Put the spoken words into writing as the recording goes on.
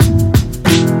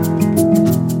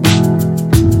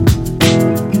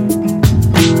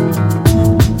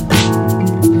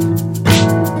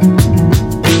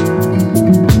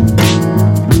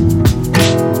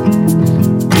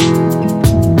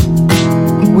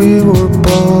We were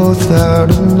both out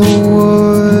in the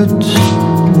woods,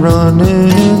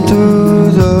 running through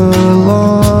the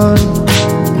lawn.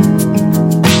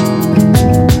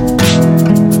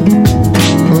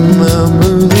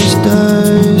 Remember these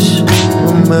days,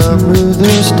 remember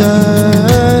these days.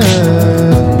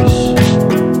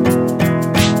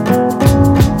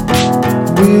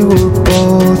 We were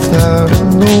both out in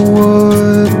the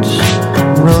woods,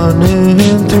 running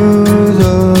through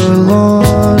the lawn.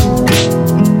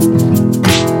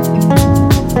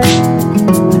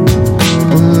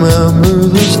 Remember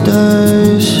those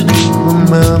days,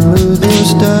 remember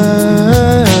those days.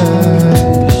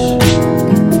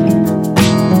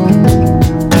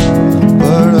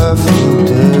 But I feel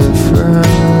different.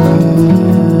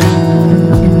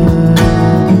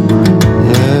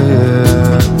 Yeah,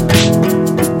 yeah.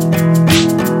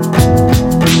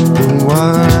 And why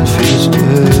it feels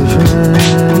different.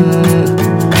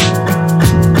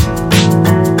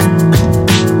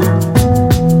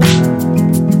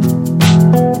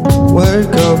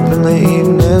 Wake up in the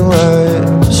evening light,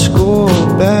 school,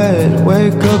 bed,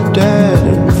 wake up dead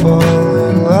and fall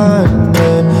in line, and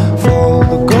then follow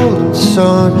the golden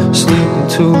sun, sleeping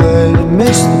too late and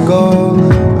miss the goal.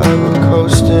 I've been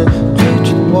coasting,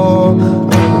 reaching the wall. I've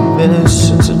been minutes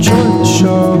since I joined the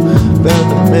show, been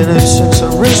a minute since I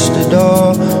risked it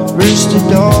all,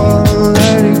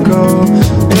 let it go,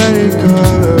 let it go.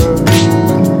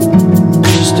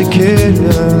 Just a kid,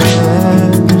 man.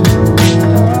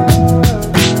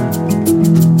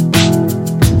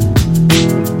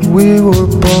 We were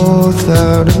both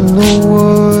out in the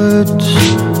woods,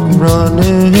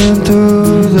 running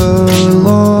through the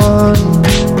lawn.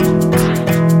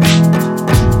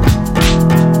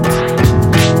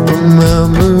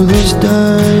 Remember those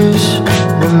days,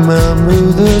 remember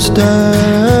those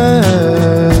days.